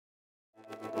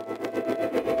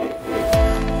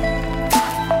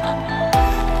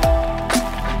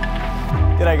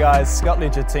guys, Scott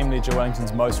Ledger, Team Ledger,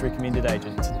 Wellington's most recommended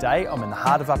agent. Today I'm in the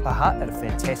heart of Upper Hutt at a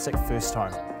fantastic first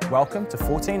home. Welcome to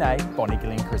 14A Bonnie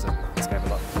Glen Crescent. Let's go have a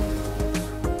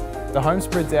look. The home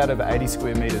spreads out over 80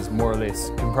 square metres more or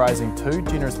less, comprising 2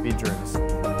 generous bedrooms,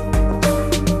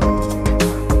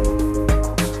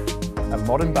 a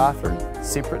modern bathroom,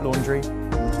 separate laundry,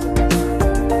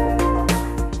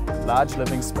 large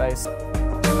living space,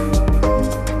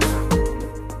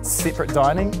 separate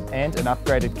dining and an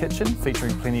upgraded kitchen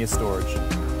featuring plenty of storage.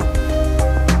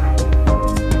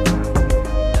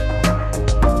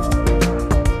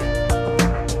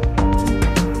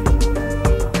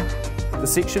 The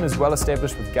section is well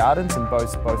established with gardens and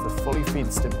boasts both a fully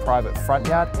fenced and private front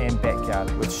yard and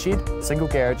backyard with shed, single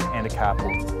garage and a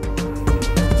carport.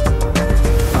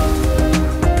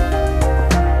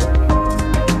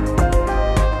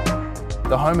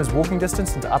 The home is walking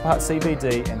distance into Upper Hutt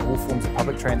CBD and all forms of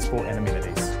public transport and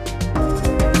amenities.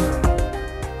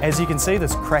 As you can see,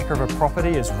 this cracker of a property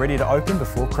is ready to open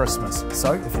before Christmas.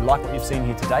 So if you like what you've seen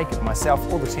here today, give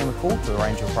myself or the team a call to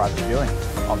arrange your private viewing.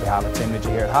 On behalf of Team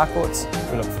Ledger here at Harcourts,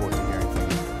 we look forward to it.